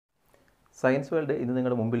Science world ഇന്ന്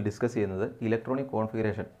നിങ്ങളുടെ മുമ്പിൽ ഡിസ്കസ് ചെയ്യുന്നത് ഇലക്ട്രോണിക്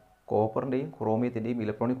കോൺഫിഗറേഷൻ, കോപ്പറിൻ്റെയും ക്രോമിയത്തിൻ്റെയും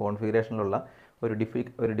ഇലക്ട്രോണിക് കോൺഫിഗറേഷനിലുള്ള ഒരു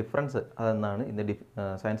ഡിഫറൻസ് അതെന്നാണ് ഇന്ന്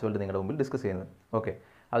സയൻസ് വേൾഡ് നിങ്ങളുടെ മുമ്പിൽ ഡിസ്കസ് ചെയ്യുന്നത്. ഓക്കെ,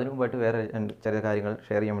 അതിനു മുമ്പായിട്ട് വേറെ ചില കാര്യങ്ങൾ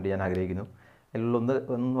ഷെയർ ചെയ്യാൻ വേണ്ടി ഞാൻ ആഗ്രഹിക്കുന്നു.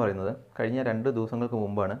 ഒന്ന് പറയുന്നത്, കഴിഞ്ഞ 3 ദിവസങ്ങൾക്ക്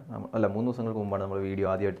മുമ്പാണ് നമ്മൾ വീഡിയോ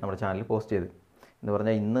ആദ്യമായിട്ട് നമ്മുടെ ചാനലിൽ പോസ്റ്റ് ചെയ്ത്. എന്ന്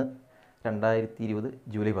പറഞ്ഞാൽ ഇന്ന് 2020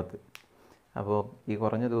 ജൂലൈ 10. അപ്പോൾ ഈ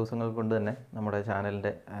കുറഞ്ഞ ദിവസങ്ങൾ കൊണ്ട് തന്നെ നമ്മുടെ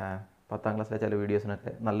ചാനലിൻ്റെ 10ാം ക്ലാസ്സിലെ ചില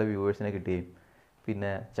വീഡിയോസിനൊക്കെ നല്ല വ്യൂവേഴ്സിനെ കിട്ടുകയും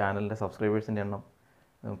പിന്നെ ചാനലിൻ്റെ സബ്സ്ക്രൈബേഴ്സിൻ്റെ എണ്ണം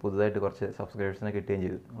പുതുതായിട്ട് കുറച്ച് സബ്സ്ക്രൈബേഴ്സിനെ കിട്ടുകയും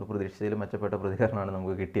ചെയ്തു. നമ്മൾ പ്രതീക്ഷിച്ചതിലും മെച്ചപ്പെട്ട പ്രതികരണമാണ്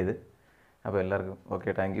നമുക്ക് കിട്ടിയത്. അപ്പോൾ എല്ലാവർക്കും ഓക്കെ,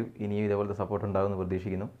 താങ്ക് യു. ഇനിയും ഇതേപോലത്തെ സപ്പോർട്ട് ഉണ്ടാകുമെന്ന്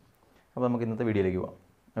പ്രതീക്ഷിക്കുന്നു. അപ്പോൾ നമുക്ക് ഇന്നത്തെ വീഡിയോയിലേക്ക് പോകാം.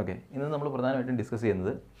 ഓക്കെ, ഇന്ന് നമ്മൾ പ്രധാനമായിട്ടും ഡിസ്കസ്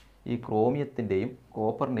ചെയ്യുന്നത് ഈ ക്രോമിയത്തിൻ്റെയും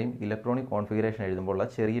കോപ്പറിൻ്റെയും ഇലക്ട്രോണിക് കോൺഫിഗറേഷൻ എഴുതുമ്പോൾ ഉള്ള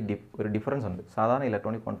ഒരു ഡിഫറൻസ് ഉണ്ട്. സാധാരണ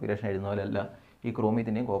ഇലക്ട്രോണിക് കോൺഫിഗറേഷൻ എഴുതുന്ന പോലെയല്ല ഈ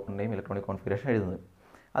ക്രോമിയത്തിൻ്റെയും കോപ്പറിൻ്റെയും ഇലക്ട്രോണിക് കോൺഫിഗറേഷൻ എഴുതുന്നത്.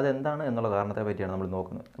 അതെന്താണ് എന്നുള്ള കാരണത്തെ പറ്റിയാണ് നമ്മൾ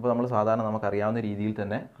നോക്കുന്നത്. അപ്പോൾ നമ്മൾ സാധാരണ നമുക്കറിയാവുന്ന രീതിയിൽ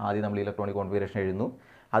തന്നെ ആദ്യം നമ്മൾ ഇലക്ട്രോണിക് കോൺഫിഗറേഷൻ എഴുതുന്നു.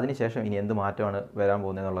 അതിനുശേഷം ഇനി എന്ത് മാറ്റമാണ് വരാൻ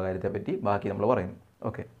പോകുന്നത് എന്നുള്ള കാര്യത്തെപ്പറ്റി ബാക്കി നമ്മൾ പറയുന്നു.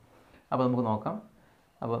 ഓക്കെ, അപ്പോൾ നമുക്ക് നോക്കാം.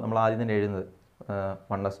 അപ്പോൾ നമ്മൾ ആദ്യം തന്നെ എഴുതുന്നത്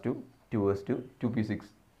 1s2, 2s2, 2p6.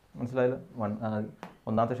 മനസ്സിലായല്ലോ?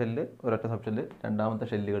 ഒന്നാമത്തെ ഷെല്ല് ഒരൊറ്റ സബ് ഷെല്ല്, രണ്ടാമത്തെ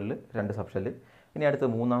ഷെല്ലുകളിൽ 2 സബ് ഷെല്ല്. ഇനി അടുത്ത്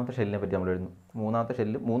മൂന്നാമത്തെ ഷെല്ലിനെ പറ്റി നമ്മൾ എഴുതുന്നു. മൂന്നാമത്തെ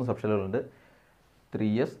shell 3 sub ഷെല്ലുകളുണ്ട്.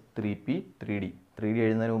 3s, 3p, 3d. 3d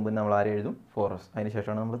എഴുതുന്നതിന് മുമ്പ് നമ്മൾ ആരെ എഴുതും? 4s. അതിന്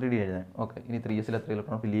ശേഷമാണ് നമ്മൾ 3d എഴുതുന്നത്. ഓക്കെ, ഇനി 3sൽ എത്ര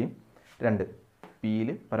ഇലക്ട്രോൺ ഫില്ല് ചെയ്യും? 2. pയിൽ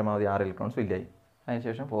പരമാവധി 6 ഇലക്ട്രോൺസ് ഫില്ലായി.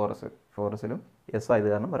 അതിനുശേഷം 4sലും s ആയത്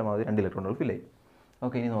കാരണം പരമാവധി 2 ഇലക്ട്രോണുകൾ ഫില്ലായി.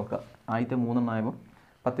 ഓക്കെ, ഇനി നോക്കാം. ആദ്യത്തെ 3 ആയപ്പോൾ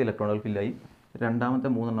 10 ഇലക്ട്രോണുകൾ ഫില്ലായി. രണ്ടാമത്തെ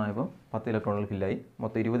 3 ആയപ്പോൾ 10 ഇലക്ട്രോണുകൾ ഫില്ലായി.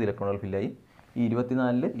 മൊത്തം 20 ഇലക്ട്രോണുകൾ ഫില്ലായി. ഈ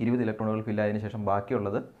 24ൽ 20 ഇലക്ട്രോണുകൾ ഫില്ലായതിനു ശേഷം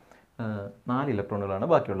ബാക്കിയുള്ളത് 4 ഇലക്ട്രോണുകളാണ്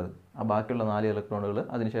ബാക്കിയുള്ളത്. ആ ബാക്കിയുള്ള 4 ഇലക്ട്രോണുകൾ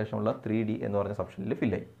അതിനുശേഷമുള്ള 3d എന്ന് പറഞ്ഞ സബ്ഷനിൽ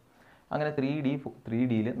ഫില്ലായി. അങ്ങനെ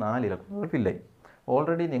 3dയിൽ 4 ഇലക്ട്രോണുകൾ ഫില്ലായി.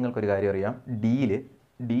 ഓൾറെഡി നിങ്ങൾക്കൊരു കാര്യം അറിയാം,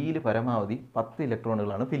 ഡിയിൽ പരമാവധി 10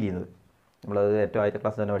 ഇലക്ട്രോണുകളാണ് ഫില്ല് ചെയ്യുന്നത്. നമ്മളത് ഏറ്റവും ആദ്യത്തെ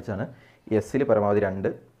ക്ലാസ് തന്നെ പഠിച്ചതാണ്. എസ്സിൽ പരമാവധി 2,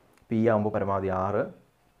 പി ആകുമ്പോൾ പരമാവധി 6,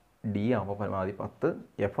 ഡി ആകുമ്പോൾ പരമാവധി 10,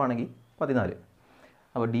 എഫ് ആണെങ്കിൽ 14.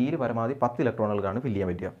 അപ്പോൾ ഡിയിൽ പരമാവധി 10 ഇലക്ട്രോണുകളാണ് ഫില്ല്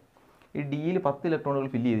ചെയ്യാൻ പറ്റുക. ഈ ഡിയിൽ 10 ഇലക്ട്രോണുകൾ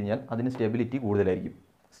ഫില്ല് ചെയ്ത് കഴിഞ്ഞാൽ അതിന് സ്റ്റെബിലിറ്റി കൂടുതലായിരിക്കും.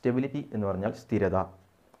 സ്റ്റെബിലിറ്റി എന്ന് പറഞ്ഞാൽ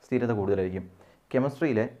സ്ഥിരത കൂടുതലായിരിക്കും.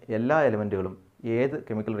 കെമിസ്ട്രിയിലെ എല്ലാ എലമെൻറ്റുകളും ഏത്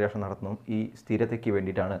കെമിക്കൽ റിയാക്ഷൻ നടത്തുന്നതും ഈ സ്ഥിരതയ്ക്ക്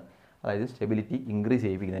വേണ്ടിയിട്ടാണ്, അതായത് സ്റ്റെബിലിറ്റി ഇൻക്രീസ്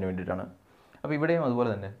ചെയ്യിപ്പിക്കുന്നതിന് വേണ്ടിയിട്ടാണ്. അപ്പോൾ ഇവിടെയും അതുപോലെ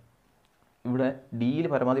തന്നെ ഇവിടെ ഡിയിൽ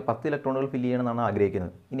പരമാവധി 10 ഇലക്ട്രോണുകൾ ഫില്ല് ചെയ്യണമെന്നാണ്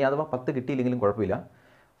ആഗ്രഹിക്കുന്നത്. ഇനി അഥവാ 10 കിട്ടിയില്ലെങ്കിലും കുഴപ്പമില്ല,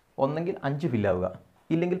 ഒന്നെങ്കിൽ 5 ഫില്ലാവുക,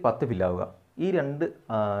 ഇല്ലെങ്കിൽ 10 ഫില്ലാവുക. ഈ 2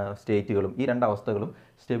 സ്റ്റേറ്റുകളും ഈ 2 അവസ്ഥകളും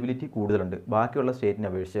സ്റ്റെബിലിറ്റി കൂടുതലുണ്ട് ബാക്കിയുള്ള സ്റ്റേറ്റിനെ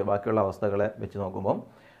അപേക്ഷിച്ച്. ബാക്കിയുള്ള അവസ്ഥകളെ വെച്ച് നോക്കുമ്പോൾ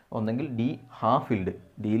ഒന്നെങ്കിൽ ഡി ഹാഫ് ഫിൽഡ്,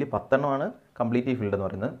 ഡിയിൽ 10 എണ്ണമാണ് കംപ്ലീറ്റ്ലി ഫിൽഡ് എന്ന്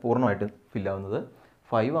പറയുന്നത്, പൂർണ്ണമായിട്ട് ഫില്ലാവുന്നത്.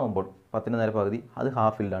 5 ആകുമ്പോൾ 10ന് നേരെ പകുതി, അത്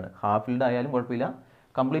ഹാഫ് ഫിൽഡാണ്. ഹാഫ് ഫിൽഡ് ആയാലും കുഴപ്പമില്ല,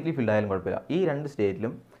 കംപ്ലീറ്റ്ലി ഫിൽഡ് ആയാലും കുഴപ്പമില്ല. ഈ 2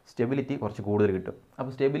 സ്റ്റേറ്റിലും സ്റ്റെബിലിറ്റി കുറച്ച് കൂടുതൽ കിട്ടും.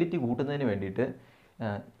 അപ്പോൾ സ്റ്റെബിലിറ്റി കൂട്ടുന്നതിന് വേണ്ടിയിട്ട്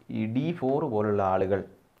ഈ D4 പോലുള്ള ആളുകൾ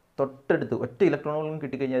തൊട്ടടുത്ത് ഒറ്റ ഇലക്ട്രോണുകളും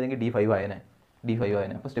കിട്ടിക്കഴിഞ്ഞാൽ D5 ആയനെ.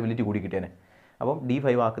 അപ്പോൾ സ്റ്റെബിലിറ്റി കൂടി കിട്ടിയേനെ. അപ്പം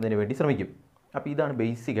D5 ആക്കുന്നതിന് വേണ്ടി ശ്രമിക്കും. അപ്പോൾ ഇതാണ്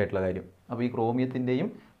ബേസിക് ആയിട്ടുള്ള കാര്യം. അപ്പോൾ ഈ ക്രോമിയത്തിൻ്റെയും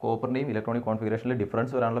കോപ്പറിൻ്റെയും ഇലക്ട്രോണിക് കോൺഫിഗറേഷനിൽ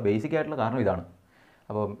ഡിഫറൻസ് വരാനുള്ള ബേസിക് ആയിട്ടുള്ള കാരണം ഇതാണ്.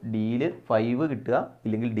 അപ്പം ഡിയിൽ 5 കിട്ടുക,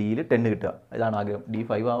 ഇല്ലെങ്കിൽ ഡിയിൽ 10 കിട്ടുക, ഇതാണ് ആഗ്രഹം.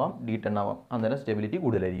 D5 ആവാം, D10 ആവാം, അന്നേരം സ്റ്റെബിലിറ്റി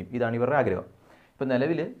കൂടുതലായിരിക്കും. ഇതാണ് ഇവരുടെ ആഗ്രഹം. ഇപ്പോൾ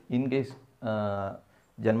നിലവിൽ ഇൻ കേസ്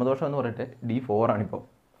ജന്മദോഷം എന്ന് പറയട്ടെ D4 ആണിപ്പോൾ.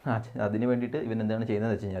 അതിന് വേണ്ടിയിട്ട് ഇവൻ എന്താണ്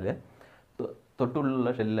ചെയ്യുന്നതെന്ന് വെച്ച് കഴിഞ്ഞാൽ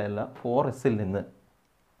തൊട്ടുള്ളിലുള്ള ഷെല്ലിലുള്ള 4sൽ നിന്ന്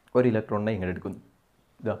ഒരു ഇലക്ട്രോണിനെ ഇങ്ങനെ എടുക്കുന്നു.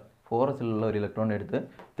 ഇതാ 4sലുള്ള ഒരു ഇലക്ട്രോണിനെ എടുത്ത്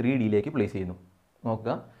 3dയിലേക്ക് പ്ലേസ് ചെയ്യുന്നു.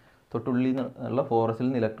 നോക്കുക, തൊട്ടുള്ളിൽ നിന്നുള്ള 4sൽ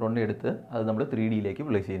നിന്ന് ഇലക്ട്രോണിനെ എടുത്ത് അത് നമ്മൾ 3dയിലേക്ക്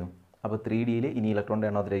പ്ലേസ് ചെയ്യുന്നു. അപ്പോൾ 3dയിൽ ഇനി ഇലക്ട്രോണിൻ്റെ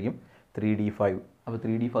എണ്ണത്തിലേക്കും 3d5. അപ്പോൾ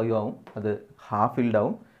 3d5 ആവും, അത് ഹാഫ് ഫിൽഡ്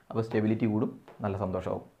ആവും. അപ്പോൾ സ്റ്റെബിലിറ്റി കൂടും, നല്ല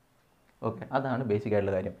സന്തോഷമാവും. ഓക്കെ, അതാണ് ബേസിക്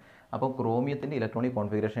ആയിട്ടുള്ള കാര്യം. അപ്പോൾ ക്രോമിയത്തിൻ്റെ ഇലക്ട്രോണിക്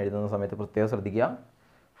കോൺഫിഗറേഷൻ എഴുതുന്ന സമയത്ത് പ്രത്യേകം ശ്രദ്ധിക്കുക,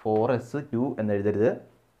 4s2 എന്ന് എഴുതരുത്.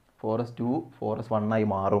 4s2 4s1 ആയി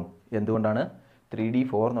മാറും. എന്തുകൊണ്ടാണ്?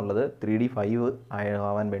 3d4 എന്നുള്ളത് 3d5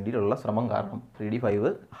 ആവാൻ വേണ്ടിയിട്ടുള്ള ശ്രമം കാരണം.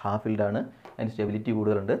 3d5 ഹാഫ് ഫിൽഡാണ്, അതിന് സ്റ്റെബിലിറ്റി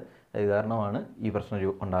കൂടുതലുണ്ട്. അത് കാരണമാണ് ഈ പ്രശ്നം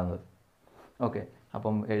ഉണ്ടാകുന്നത്. ഓക്കെ,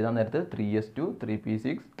 അപ്പം എഴുതാൻ നേരത്ത് 3s2,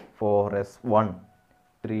 3p6, 4s1,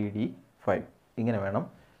 3d5 ഇങ്ങനെ വേണം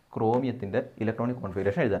ക്രോമിയത്തിൻ്റെ ഇലക്ട്രോണിക്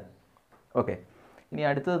കോൺഫിഗറേഷൻ എഴുതാൻ. ഓക്കെ, ഇനി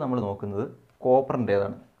അടുത്തത് നമ്മൾ നോക്കുന്നത്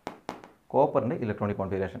കോപ്പറിൻ്റേതാണ്. കോപ്പറിൻ്റെ ഇലക്ട്രോണിക്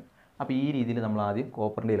കോൺഫിഗറേഷൻ. അപ്പോൾ ഈ രീതിയിൽ നമ്മൾ ആദ്യം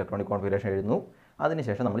കോപ്പറിൻ്റെ ഇലക്ട്രോണിക് കോൺഫിഗറേഷൻ എഴുതുന്നു.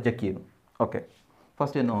 അതിനുശേഷം നമ്മൾ ചെക്ക് ചെയ്യുന്നു. ഓക്കെ,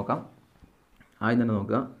 ഫസ്റ്റ് തന്നെ നോക്കാം. ആദ്യം തന്നെ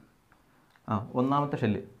നോക്കുക, ഒന്നാമത്തെ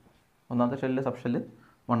ഷെല്ല് സബ് ഷെല്ല്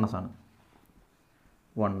 1s ആണ്.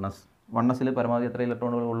 1sൽ പരമാവധി എത്ര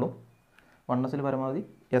ഇലക്ട്രോണുകൾ ഉള്ളൂ? 1sൽ പരമാവധി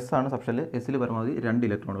s ആണ് സബ് ഷെല്ല്. എസ്സിൽ പരമാവധി 2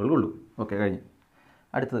 ഇലക്ട്രോണുകൾ ഉള്ളൂ. ഓക്കെ, കഴിഞ്ഞു.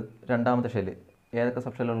 അടുത്തത് രണ്ടാമത്തെ ഷെല്ല്. ഏതൊക്കെ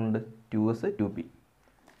സബ് ഷെല്ലുകളുണ്ട്? 2s, 2p.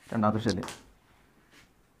 രണ്ടാമത്തെ ഷെല്ല്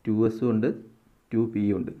 2s ഉണ്ട്, 2p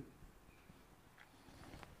ഉണ്ട്.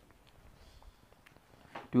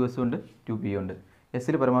 2s ഉണ്ട് 2p ഉണ്ട്.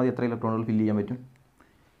 എസ്സിൽ പരമാവധി എത്ര ഇലക്ട്രോണുകൾ ഫില്ല് ചെയ്യാൻ പറ്റും?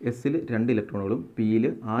 എസ്സിൽ 2 ഇലക്ട്രോണുകളും പിയിൽ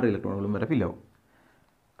 6 ഇലക്ട്രോണുകളും വരെ ഫില്ലാവും.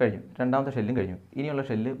 കഴിഞ്ഞു. രണ്ടാമത്തെ ഷെല്ലും കഴിഞ്ഞു. ഇനിയുള്ള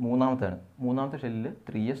ഷെല്ല് മൂന്നാമത്തെയാണ്. മൂന്നാമത്തെ ഷെല്ലിൽ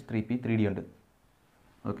 3s 3p 3d ഉണ്ട്.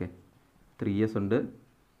 ഓക്കെ, 3s ഉണ്ട്,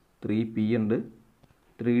 3p ഉണ്ട്,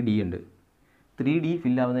 3d ഉണ്ട്. 3d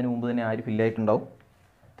ഫില്ലാവുന്നതിന് മുമ്പ് തന്നെ ആര് ഫില്ലായിട്ടുണ്ടാവും?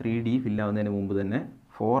 3d ഫില്ലാവുന്നതിന് മുമ്പ് തന്നെ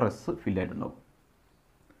 4s ഫില്ലായിട്ടുണ്ടാവും.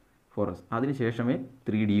 4s അതിന് ശേഷമേ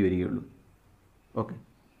 3d വരികയുള്ളൂ. ഓക്കെ,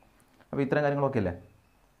 അപ്പോൾ ഇത്തരം കാര്യങ്ങളൊക്കെ അല്ലേ.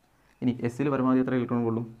 ഇനി എസ്സിൽ പരമാവധി എത്ര ഇലക്ട്രോൺ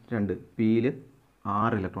കൊള്ളും? 2. പിയിൽ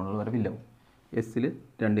 6 ഇലക്ട്രോണുകൾ വരെ ഫില്ലാവും. എസ്സിൽ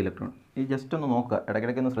 2 ഇലക്ട്രോൺ. ഈ ജസ്റ്റ് ഒന്ന് നോക്കുക,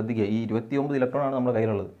 ഇടയ്ക്കിടയ്ക്ക് ഒന്ന് ശ്രദ്ധിക്കുക. ഈ 29 ഇലക്ട്രോണാണ് നമ്മുടെ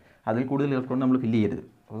കയ്യിലുള്ളത്. അതിൽ കൂടുതൽ ഇലക്ട്രോൺ നമ്മൾ ഫില്ല് ചെയ്യരുത്,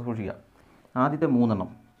 അത് സൂക്ഷിക്കുക. ആദ്യത്തെ 3 എണ്ണം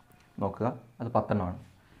നോക്കുക, അത് 10 എണ്ണമാണ്.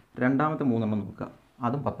 രണ്ടാമത്തെ 3 എണ്ണം നോക്കുക,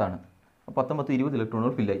 അതും 10 ആണ്. 19 20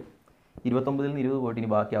 ഇലക്ട്രോണുകൾ ഫില്ലായി. 29ൽ നിന്ന് 20 പോയിട്ട് ഇനി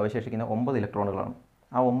ബാക്കി അവശേഷിക്കുന്ന 9 ഇലക്ട്രോണുകളാണ്.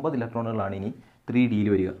 ആ 9 ഇലക്ട്രോണുകളാണ് ഇനി 3Dയിൽ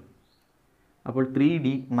വരിക. അപ്പോൾ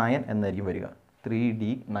 3D9 എന്നായിരിക്കും വരിക.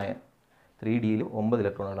 3D9. 3Dയിൽ 9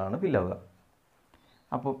 ഇലക്ട്രോണുകളാണ് ഫില്ലാവുക.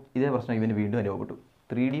 അപ്പോൾ ഇതേ പ്രശ്നം ഇവന് വീണ്ടും അനുഭവപ്പെട്ടു.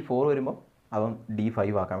 3D4 വരുമ്പോൾ അവൻ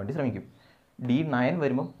D5 ആക്കാൻ വേണ്ടി ശ്രമിക്കും. D9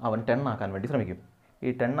 വരുമ്പോൾ അവൻ 10 ആക്കാൻ വേണ്ടി ശ്രമിക്കും.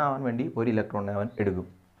 ഈ 10 ആവാൻ വേണ്ടി ഒരു ഇലക്ട്രോണിനെ അവൻ എടുക്കും.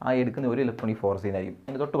 ആ എടുക്കുന്ന ഒരു ഇലക്ട്രോൺ ഈ 4s ആയിരിക്കും.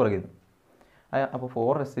 അതിന് തൊട്ട് പുറകിൽ. അപ്പോൾ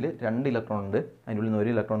 4sൽ 2 ഇലക്ട്രോൺ ഉണ്ട്, അതിൻ്റെ ഉള്ളിൽ നിന്ന്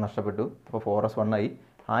ഒരു ഇലക്ട്രോൺ നഷ്ടപ്പെട്ടു. അപ്പോൾ 4s1 ആയി.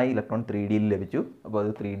 ആ ഇലക്ട്രോൺ 3Dയിൽ ലഭിച്ചു. അപ്പോൾ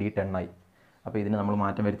അത് 3D10 ആയി. അപ്പോൾ ഇതിന് നമ്മൾ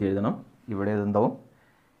മാറ്റം വരുത്തി എഴുതണം. ഇവിടെ ഇതെന്താവും?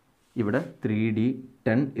 ഇവിടെ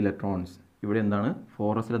 3D10 ഇലക്ട്രോൺസ്. ഇവിടെ എന്താണ്?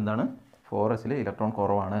 4sൽ എന്താണ്? 4sൽ ഇലക്ട്രോൺ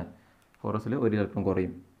കുറവാണ്. 4sൽ ഒരു ഇലക്ട്രോൺ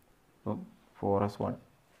കുറയും. അപ്പോൾ 4s1.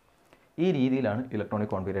 ഈ രീതിയിലാണ്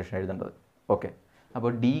ഇലക്ട്രോണിക് കോൺഫിഗറേഷൻ എഴുതേണ്ടത്. ഓക്കെ,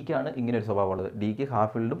 അപ്പോൾ ഡിക്കാണ് ഇങ്ങനെ ഒരു സ്വഭാവമുള്ളത്. ഡിക്ക്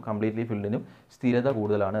ഹാഫ് ഫിൽഡും കംപ്ലീറ്റ്ലി ഫിൽഡിനും സ്ഥിരത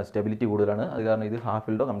കൂടുതലാണ്, സ്റ്റെബിലിറ്റി കൂടുതലാണ്. അത് കാരണം ഇത് ഹാഫ്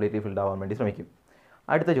ഫിൽഡോ കംപ്ലീറ്റ്ലി ഫിൽഡ് ആവാൻ വേണ്ടി ശ്രമിക്കും.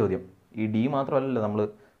 അടുത്ത ചോദ്യം, ഈ ഡി മാത്രമല്ലല്ലോ നമ്മൾ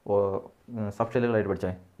സബ് ഷെല്ലുകളായിട്ട്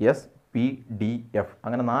പഠിച്ചത്. എസ്, പി, ഡി, എഫ്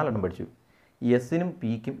അങ്ങനെ 4 എണ്ണം പഠിച്ചു. എസ്സിനും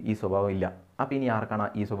പിക്കും ഈ സ്വഭാവം ഇല്ല. അപ്പോൾ ഇനി ആർക്കാണ്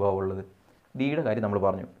ഈ സ്വഭാവം ഉള്ളത്? ഡിയുടെ കാര്യം നമ്മൾ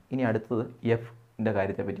പറഞ്ഞു. ഇനി അടുത്തത് എഫിൻ്റെ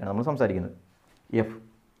കാര്യത്തെ പറ്റിയാണ് നമ്മൾ സംസാരിക്കുന്നത്.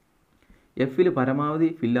 എഫിൽ പരമാവധി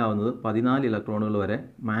ഫില്ലാവുന്നത് 14 ഇലക്ട്രോണുകൾ വരെ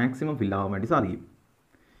മാക്സിമം ഫില്ലാവാൻ വേണ്ടി സാധിക്കും.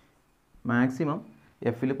 മാക്സിമം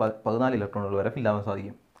എഫിൽ 14 ഇലക്ട്രോണുകൾ വരെ ഫില്ലാവാൻ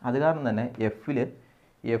സാധിക്കും. അത് കാരണം തന്നെ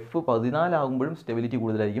എഫ് 14 ആകുമ്പോഴും സ്റ്റെബിലിറ്റി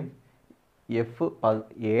കൂടുതലായിരിക്കും, എഫ്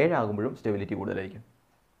 7 ആകുമ്പോഴും സ്റ്റെബിലിറ്റി കൂടുതലായിരിക്കും.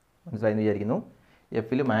 മനസ്സിലായെന്ന് വിചാരിക്കുന്നു.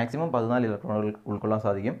 എഫിൽ മാക്സിമം 14 ഇലക്ട്രോണുകൾ ഉൾക്കൊള്ളാൻ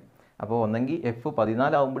സാധിക്കും. അപ്പോൾ ഒന്നെങ്കിൽ എഫ്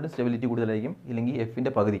 14 ആകുമ്പോഴും സ്റ്റെബിലിറ്റി കൂടുതലായിരിക്കും, ഇല്ലെങ്കിൽ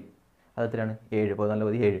എഫിൻ്റെ പകുതി, അത് എത്രയാണ്? 7. 14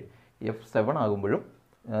 പകുതി 7. F7 ആകുമ്പോഴും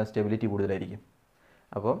സ്റ്റെബിലിറ്റി കൂടുതലായിരിക്കും.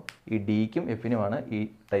 അപ്പോൾ ഈ ഡിക്കും എഫിനുമാണ് ഈ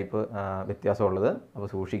ടൈപ്പ് വ്യത്യാസമുള്ളത്. അപ്പോൾ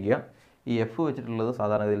സൂക്ഷിക്കുക. ഈ എഫ് വെച്ചിട്ടുള്ളത്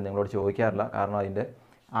സാധാരണഗതിയിൽ നിങ്ങളോട് ചോദിക്കാറില്ല, കാരണം അതിൻ്റെ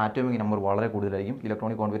ആറ്റോമിക് നമ്പർ വളരെ കൂടുതലായിരിക്കും.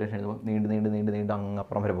 ഇലക്ട്രോണിക് കോൺഫിഗറേഷൻ എഴുതുമ്പോൾ നീണ്ട് അങ്ങ്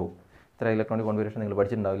അപ്പുറം വരെ പോകും. ഇത്ര ഇലക്ട്രോണിക് കോൺഫിഗറേഷൻ നിങ്ങൾ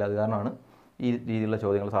പഠിച്ചിട്ടുണ്ടാവില്ല. അത് കാരണമാണ് ഈ രീതിയിലുള്ള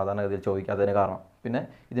ചോദ്യങ്ങൾ സാധാരണഗതിയിൽ ചോദിക്കാത്തതിന് കാരണം. പിന്നെ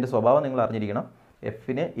ഇതിൻ്റെ സ്വഭാവം നിങ്ങൾ അറിഞ്ഞിരിക്കണം.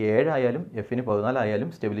 എഫിന് 7 ആയാലും എഫിന് 14 ആയാലും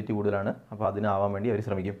സ്റ്റെബിലിറ്റി കൂടുതലാണ്. അപ്പോൾ അതിനാവാൻ വേണ്ടി അവർ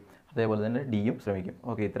ശ്രമിക്കും. അതേപോലെ തന്നെ ഡിയും ശ്രമിക്കും.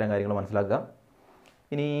 ഓക്കെ, ഇത്തരം കാര്യങ്ങൾ മനസ്സിലാക്കുക.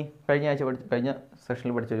 ഇനി കഴിഞ്ഞ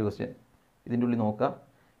സെഷനിൽ പഠിച്ച ഒരു ക്വസ്റ്റ്യൻ ഇതിൻ്റെ ഉള്ളിൽ നോക്കുക.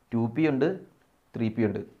 2p ഉണ്ട്, 3p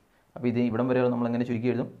ഉണ്ട്. അപ്പോൾ ഇത് ഇവിടം വരെ നമ്മൾ എങ്ങനെ ചുരുക്കി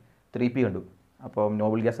എഴുതും? 3p കണ്ടു. അപ്പോൾ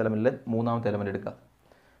നോബൽ ഗ്യാസ് എലമെൻറ്റിൽ മൂന്നാമത്തെ എലമെൻറ്റ് എടുക്കുക,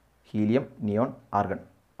 ഹീലിയം, നിയോൺ, ആർഗൺ.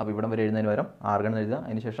 അപ്പോൾ ഇവിടം വരെ എഴുതുന്നതിന് പകരം ആർഗൺ എന്ന് എഴുതുക.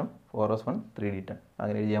 അതിന് ശേഷം 4s1 3d10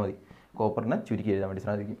 അങ്ങനെ എഴുതിയാൽ മതി. കോപ്പറിനെ ചുരുക്കി എഴുതാൻ വേണ്ടി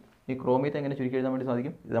സാധിക്കും. ഈ ക്രോമിയത്തെ എങ്ങനെ ചുരുക്കി എഴുതാൻ വേണ്ടി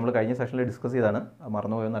സാധിക്കും? ഇത് നമ്മൾ കഴിഞ്ഞ സെഷനിൽ ഡിസ്കസ് ചെയ്താണ്.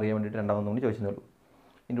 മറന്നുപോയെന്ന് അറിയാൻ വേണ്ടിയിട്ട് രണ്ടാമതൊന്നും കൂടി ചോദിച്ചതേ ഉള്ളൂ.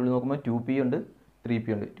 ഇതിൻ്റെ ഉള്ളിൽ നോക്കുമ്പോൾ 2p ഉണ്ട്, 3p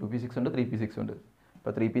ഉണ്ട്, 2p6 ഉണ്ട്, 3p6 ഉണ്ട്.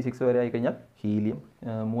 ഇപ്പോൾ 3p6 വരെ ആയിക്കഴിഞ്ഞാൽ ഹീലിയം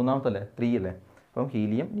മൂന്നാമത്തെ അല്ലേ, 3 അല്ലേ. അപ്പം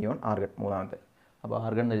ഹീലിയം, നിയോൺ, ആർഗൺ മൂന്നാമത്തെ. അപ്പോൾ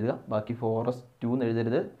ആർഗൺ എന്ന് എഴുതുക. ബാക്കി 4s2 എന്ന്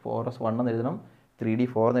എഴുതരുത്, 4s1 എന്ന് എഴുതണം,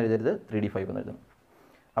 3d4 എന്ന് എഴുതരുത്, 3d5 എന്ന് എഴുതണം.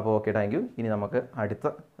 അപ്പോൾ ഓക്കെ, താങ്ക് യു. ഇനി നമുക്ക്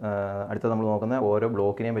അടുത്ത നമ്മൾ നോക്കുന്ന ഓരോ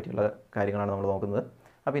ബ്ലോക്കിനെയും പറ്റിയുള്ള കാര്യങ്ങളാണ് നമ്മൾ നോക്കുന്നത്.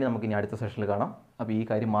 അപ്പോൾ ഇനി നമുക്ക് അടുത്ത സെഷനിൽ കാണാം. അപ്പോൾ ഈ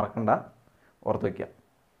കാര്യം മറക്കണ്ട, ഓർത്ത് വയ്ക്കുക.